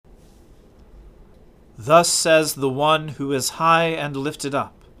Thus says the one who is high and lifted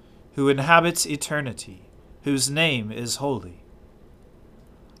up, who inhabits eternity, whose name is holy.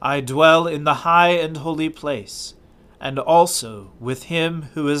 I dwell in the high and holy place, and also with him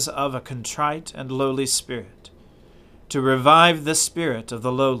who is of a contrite and lowly spirit, to revive the spirit of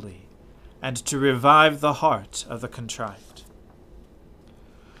the lowly, and to revive the heart of the contrite.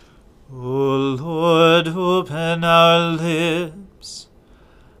 O Lord, open our lips,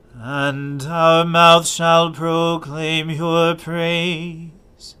 and our mouth shall proclaim your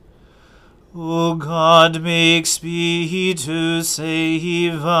praise. O God, make speed to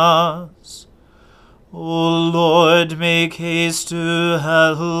save us. O Lord, make haste to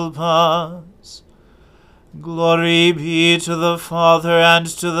help us. Glory be to the Father, and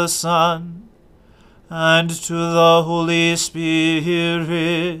to the Son, and to the Holy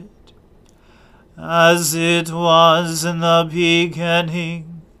Spirit, as it was in the beginning,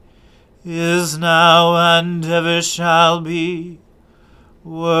 is now, and ever shall be,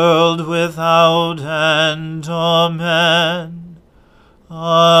 world without end. Amen.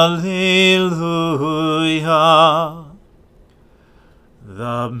 Alleluia.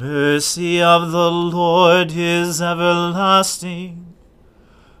 The mercy of the Lord is everlasting.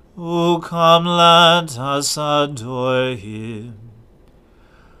 O come, let us adore him.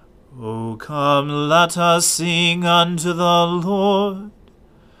 O come, let us sing unto the Lord.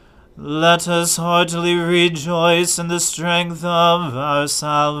 Let us heartily rejoice in the strength of our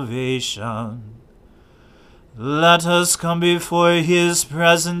salvation. Let us come before his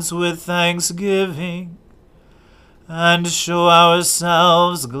presence with thanksgiving, and show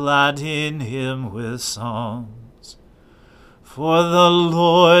ourselves glad in him with songs. For the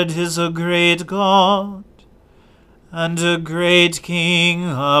Lord is a great God, and a great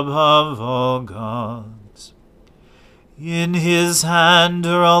King above all gods. In his hand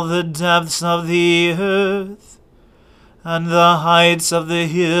are all the depths of the earth, and the heights of the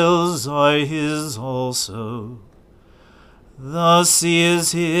hills are his also. The sea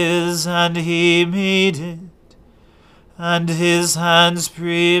is his, and he made it, and his hands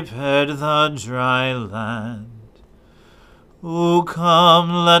prepared the dry land. O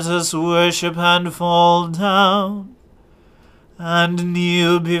come, let us worship and fall down, and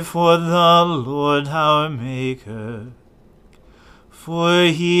kneel before the Lord our Maker. For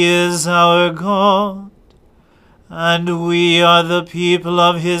he is our God, and we are the people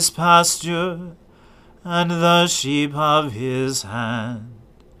of his pasture, and the sheep of his hand.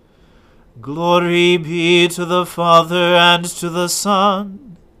 Glory be to the Father, and to the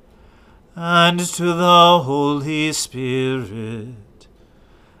Son, and to the Holy Spirit,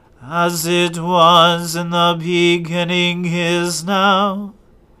 as it was in the beginning, is now,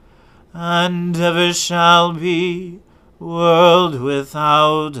 and ever shall be, world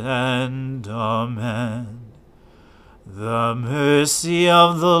without end. Amen. The mercy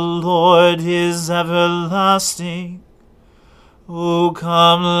of the Lord is everlasting. O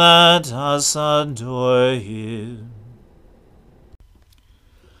come, let us adore him.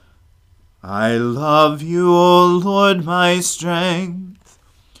 I love you, O Lord, my strength.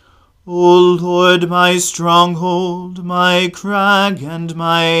 O Lord, my stronghold, my crag, and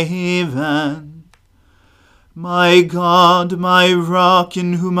my haven. My God, my rock,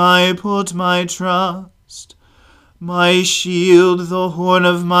 in whom I put my trust. My shield, the horn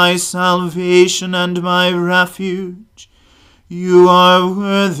of my salvation, and my refuge. You are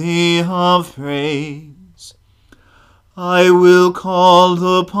worthy of praise. I will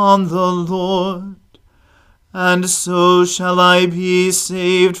call upon the Lord, and so shall I be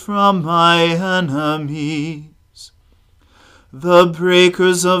saved from my enemies. The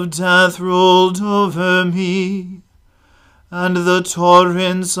breakers of death rolled over me, and the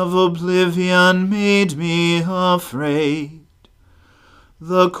torrents of oblivion made me afraid.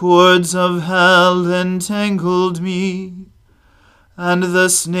 The cords of hell entangled me, and the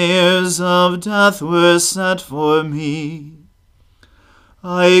snares of death were set for me.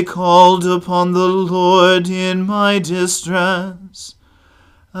 I called upon the Lord in my distress,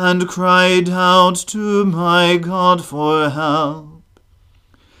 and cried out to my God for help.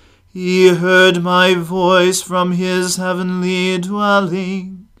 He heard my voice from his heavenly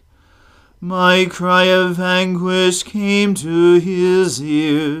dwelling. My cry of anguish came to his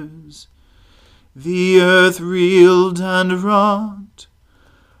ears. The earth reeled and rocked.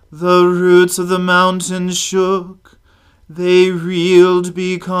 The roots of the mountains shook. They reeled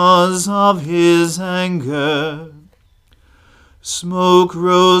because of his anger. Smoke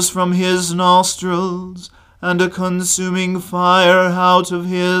rose from his nostrils, and a consuming fire out of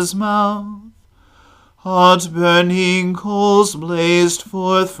his mouth. Hot burning coals blazed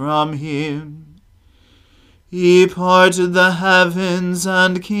forth from him. He parted the heavens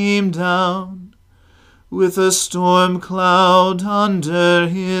and came down, with a storm cloud under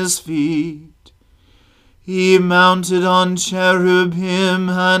his feet. He mounted on cherubim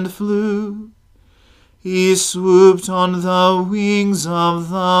and flew. He swooped on the wings of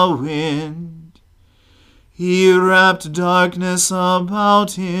the wind. He wrapped darkness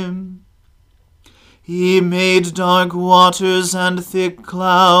about him. He made dark waters and thick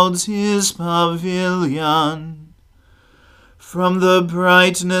clouds his pavilion. From the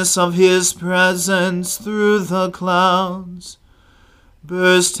brightness of his presence through the clouds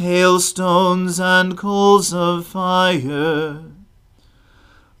burst hailstones and coals of fire.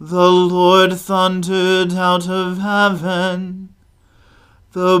 The Lord thundered out of heaven.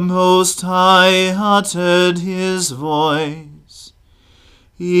 The Most High uttered his voice.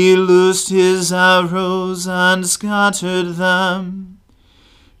 He loosed his arrows and scattered them.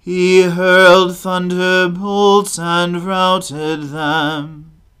 He hurled thunderbolts and routed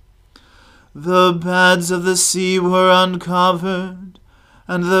them. The beds of the sea were uncovered,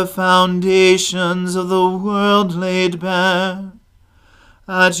 and the foundations of the world laid bare.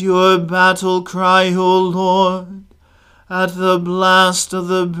 At your battle cry, O Lord, at the blast of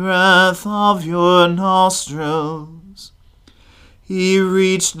the breath of your nostrils. He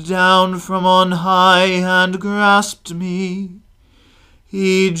reached down from on high and grasped me.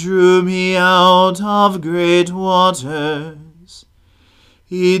 He drew me out of great waters.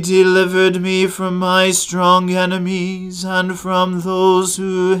 He delivered me from my strong enemies and from those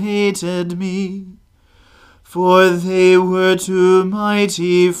who hated me, for they were too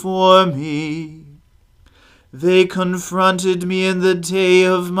mighty for me. They confronted me in the day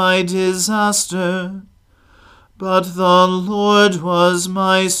of my disaster, but the Lord was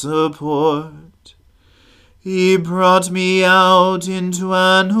my support. He brought me out into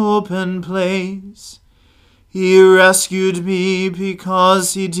an open place. He rescued me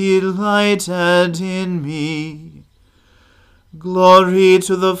because he delighted in me. Glory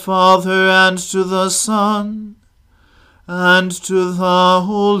to the Father and to the Son and to the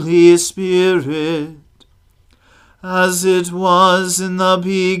Holy Spirit, as it was in the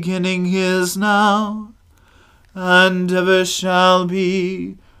beginning, is now, and ever shall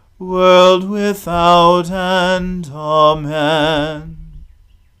be, world without end. Amen.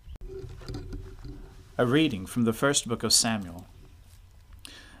 A reading from the first book of Samuel.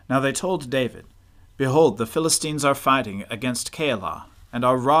 Now they told David, Behold, the Philistines are fighting against Keilah, and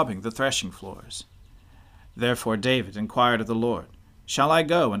are robbing the threshing floors. Therefore David inquired of the Lord, Shall I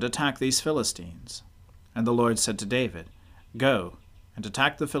go and attack these Philistines? And the Lord said to David, Go and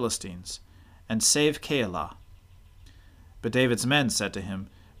attack the Philistines, and save Keilah. But David's men said to him,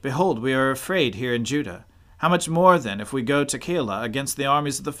 Behold, we are afraid here in Judah. How much more then if we go to Keilah against the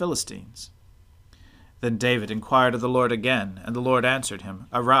armies of the Philistines? Then David inquired of the Lord again, and the Lord answered him,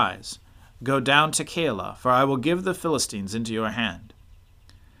 Arise, go down to Keilah, for I will give the Philistines into your hand.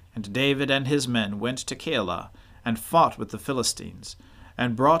 And David and his men went to Keilah, and fought with the Philistines,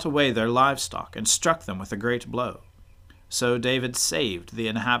 and brought away their livestock, and struck them with a great blow. So David saved the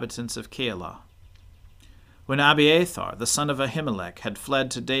inhabitants of Keilah. When Abiathar, the son of Ahimelech, had fled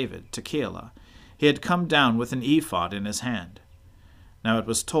to David to Keilah, he had come down with an ephod in his hand. Now it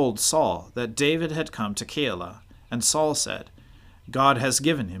was told Saul that David had come to Keilah, and Saul said, God has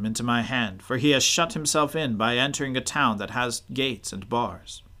given him into my hand, for he has shut himself in by entering a town that has gates and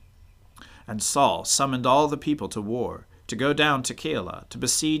bars. And Saul summoned all the people to war, to go down to Keilah, to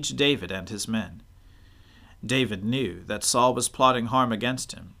besiege David and his men. David knew that Saul was plotting harm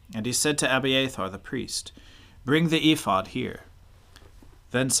against him, and he said to Abiathar the priest, Bring the ephod here.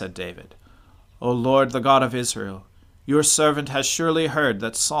 Then said David, O Lord, the God of Israel, your servant has surely heard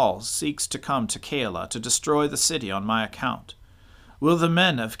that Saul seeks to come to Keilah to destroy the city on my account. Will the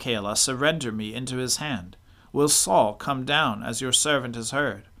men of Keilah surrender me into his hand? Will Saul come down as your servant has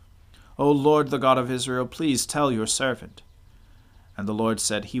heard? O Lord, the God of Israel, please tell your servant. And the Lord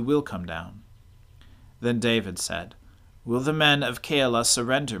said, He will come down. Then David said, Will the men of Keilah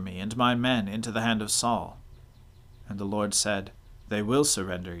surrender me and my men into the hand of Saul? And the Lord said, They will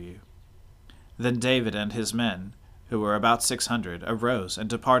surrender you. Then David and his men, who were about 600, arose and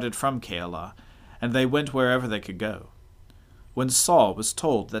departed from Keilah, and they went wherever they could go. When Saul was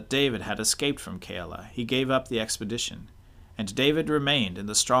told that David had escaped from Keilah, he gave up the expedition, and David remained in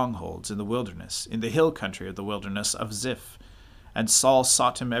the strongholds in the wilderness, in the hill country of the wilderness of Ziph. And Saul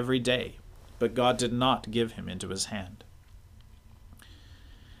sought him every day, but God did not give him into his hand.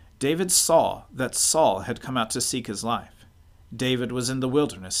 David saw that Saul had come out to seek his life. David was in the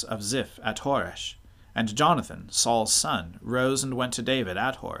wilderness of Ziph at Horesh, and Jonathan, Saul's son, rose and went to David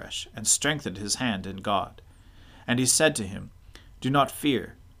at Horesh, and strengthened his hand in God. And he said to him, Do not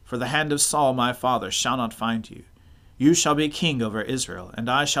fear, for the hand of Saul my father shall not find you. You shall be king over Israel, and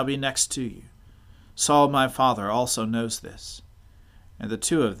I shall be next to you. Saul my father also knows this. And the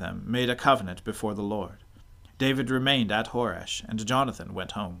two of them made a covenant before the Lord. David remained at Horesh, and Jonathan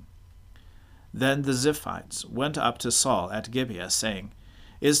went home. Then the Ziphites went up to Saul at Gibeah, saying,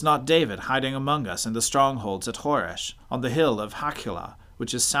 Is not David hiding among us in the strongholds at Horesh, on the hill of Hachilah,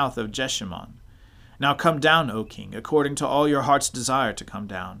 which is south of Jeshimon? Now come down, O king, according to all your heart's desire to come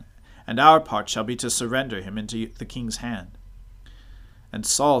down, and our part shall be to surrender him into the king's hand. And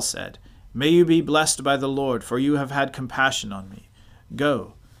Saul said, May you be blessed by the Lord, for you have had compassion on me.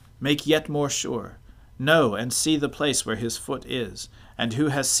 Go, make yet more sure. Know and see the place where his foot is, and who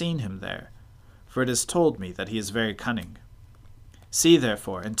has seen him there. For it is told me that he is very cunning. See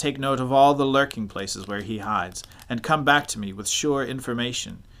therefore, and take note of all the lurking places where he hides, and come back to me with sure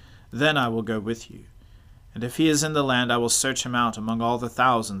information. Then I will go with you. And if he is in the land, I will search him out among all the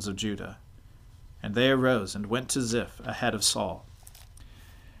thousands of Judah. And they arose and went to Ziph ahead of Saul.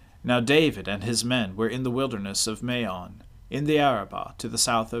 Now David and his men were in the wilderness of Maon, in the Arabah, to the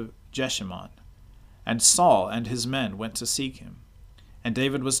south of Jeshimon. And Saul and his men went to seek him. And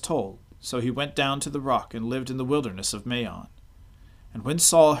David was told, so he went down to the rock and lived in the wilderness of Maon. And when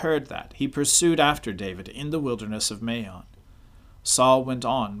Saul heard that, he pursued after David in the wilderness of Maon. Saul went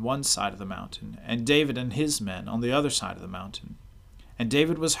on one side of the mountain, and David and his men on the other side of the mountain. And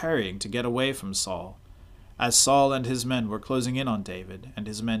David was hurrying to get away from Saul. As Saul and his men were closing in on David and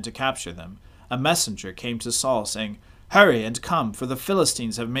his men to capture them, a messenger came to Saul, saying, Hurry and come, for the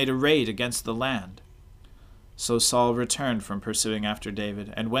Philistines have made a raid against the land. So Saul returned from pursuing after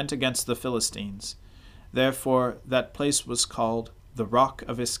David, and went against the Philistines. Therefore that place was called the Rock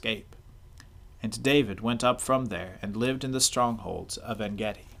of Escape. And David went up from there, and lived in the strongholds of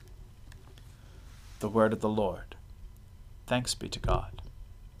En-gedi. The word of the Lord. Thanks be to God.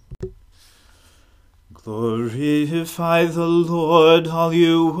 Glorify the Lord, all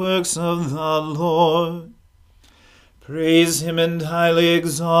you works of the Lord. Praise him and highly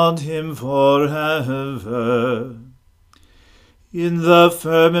exalt him forever. In the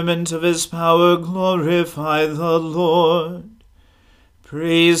firmament of his power glorify the Lord.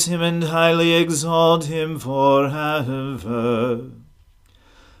 Praise him and highly exalt him forever.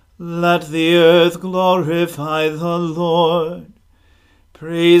 Let the earth glorify the Lord.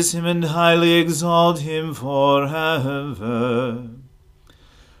 Praise him and highly exalt him forever.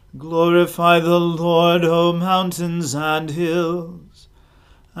 Glorify the Lord, O mountains and hills,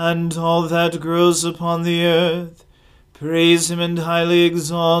 and all that grows upon the earth. Praise him and highly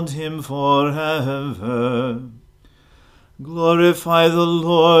exalt him forever. Glorify the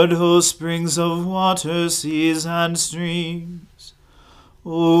Lord, O springs of water, seas and streams,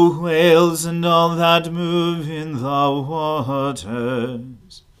 O whales and all that move in the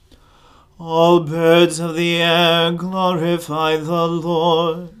waters. All birds of the air, glorify the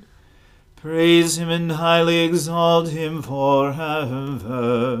Lord. Praise him and highly exalt him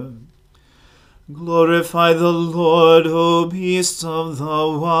forever. Glorify the Lord, O beasts of the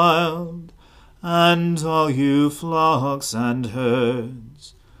wild, and all you flocks and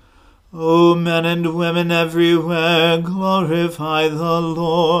herds. O men and women everywhere, glorify the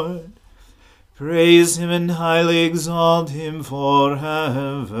Lord. Praise him and highly exalt him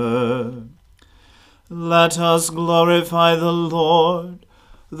forever. Let us glorify the Lord,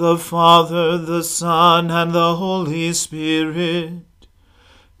 the Father, the Son, and the Holy Spirit.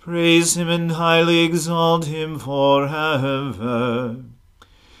 Praise him and highly exalt him forever.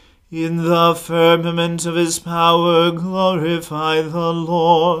 In the firmament of his power glorify the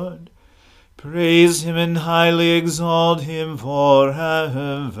Lord. Praise him and highly exalt him forever.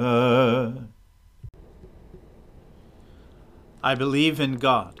 I believe in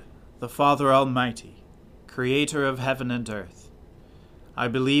God, the Father Almighty, creator of heaven and earth. I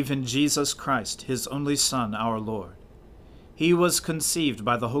believe in Jesus Christ, his only Son, our Lord. He was conceived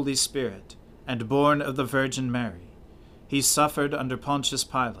by the Holy Spirit and born of the Virgin Mary. He suffered under Pontius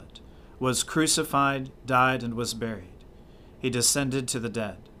Pilate, was crucified, died, and was buried. He descended to the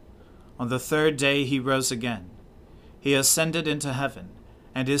dead. On the third day he rose again. He ascended into heaven,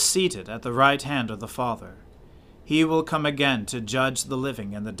 and is seated at the right hand of the Father. He will come again to judge the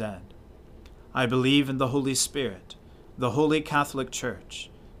living and the dead. I believe in the Holy Spirit, the Holy Catholic Church,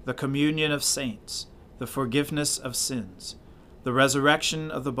 the communion of saints, the forgiveness of sins, the resurrection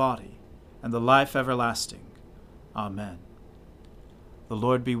of the body, and the life everlasting. Amen. The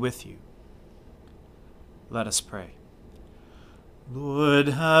Lord be with you. Let us pray. Lord,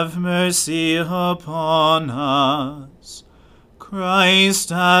 have mercy upon us. Christ,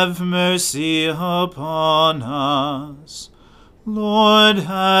 have mercy upon us. Lord,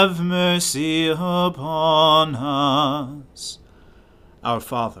 have mercy upon us. Our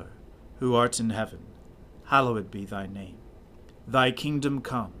Father, who art in heaven, hallowed be thy name. Thy kingdom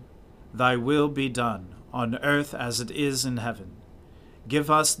come, thy will be done, on earth as it is in heaven.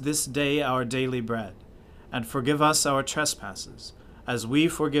 Give us this day our daily bread, and forgive us our trespasses, as we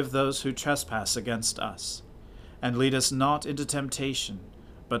forgive those who trespass against us. And lead us not into temptation,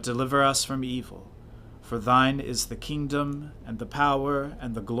 but deliver us from evil. For thine is the kingdom, and the power,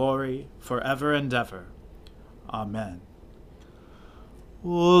 and the glory, forever and ever. Amen.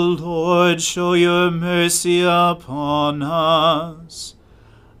 O Lord, show your mercy upon us,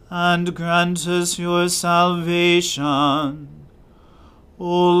 and grant us your salvation.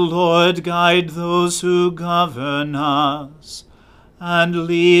 O Lord, guide those who govern us, and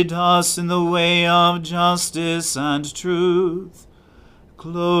lead us in the way of justice and truth.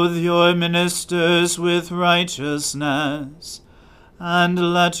 Clothe your ministers with righteousness,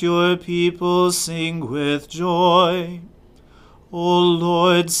 and let your people sing with joy. O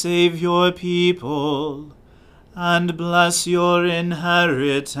Lord, save your people, and bless your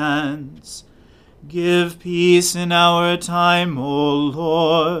inheritance. Give peace in our time, O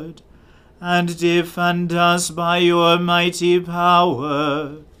Lord, and defend us by your mighty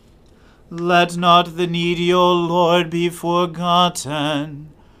power. Let not the needy, O Lord, be forgotten,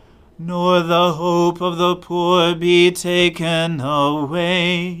 nor the hope of the poor be taken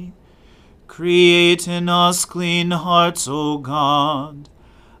away. Create in us clean hearts, O God,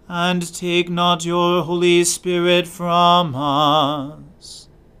 and take not your Holy Spirit from us.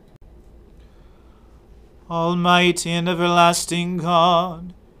 Almighty and everlasting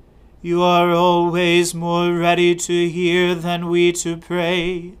God, you are always more ready to hear than we to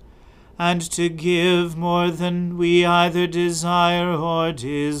pray, and to give more than we either desire or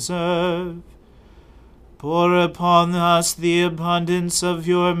deserve. Pour upon us the abundance of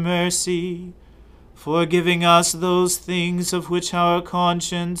your mercy, forgiving us those things of which our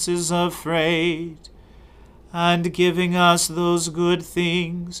conscience is afraid, and giving us those good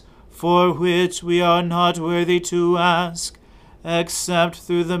things for which we are not worthy to ask, except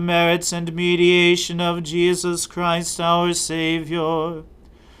through the merits and mediation of Jesus Christ our Saviour,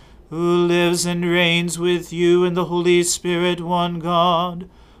 who lives and reigns with you in the Holy Spirit, one God,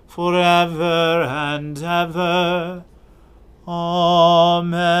 forever and ever.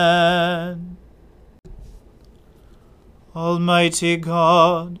 Amen. Almighty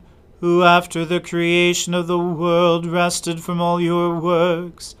God, who after the creation of the world rested from all your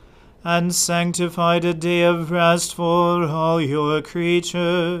works, and sanctified a day of rest for all your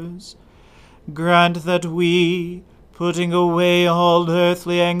creatures, grant that we, putting away all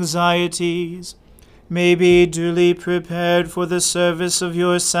earthly anxieties, may be duly prepared for the service of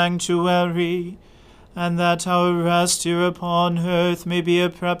your sanctuary, and that our rest here upon earth may be a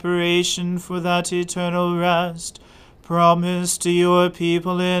preparation for that eternal rest promised to your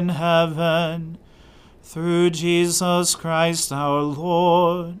people in heaven. Through Jesus Christ our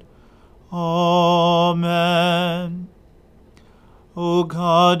Lord. Amen. O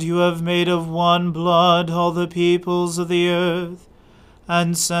God, you have made of one blood all the peoples of the earth,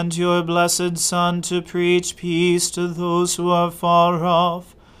 and sent your blessed Son to preach peace to those who are far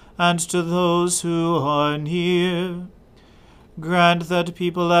off, and to those who are near. Grant that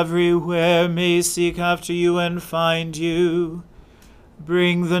people everywhere may seek after you and find you.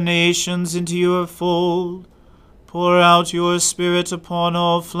 Bring the nations into your fold. Pour out your Spirit upon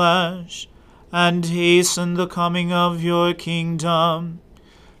all flesh, and hasten the coming of your kingdom.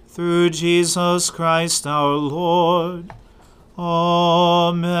 Through Jesus Christ our Lord.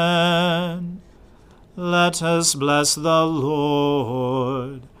 Amen. Let us bless the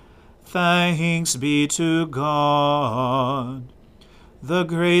Lord. Thanks be to God. The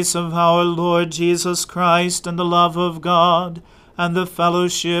grace of our Lord Jesus Christ, and the love of God, and the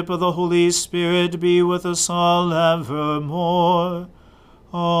fellowship of the Holy Spirit be with us all evermore.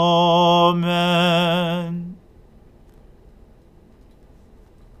 Amen.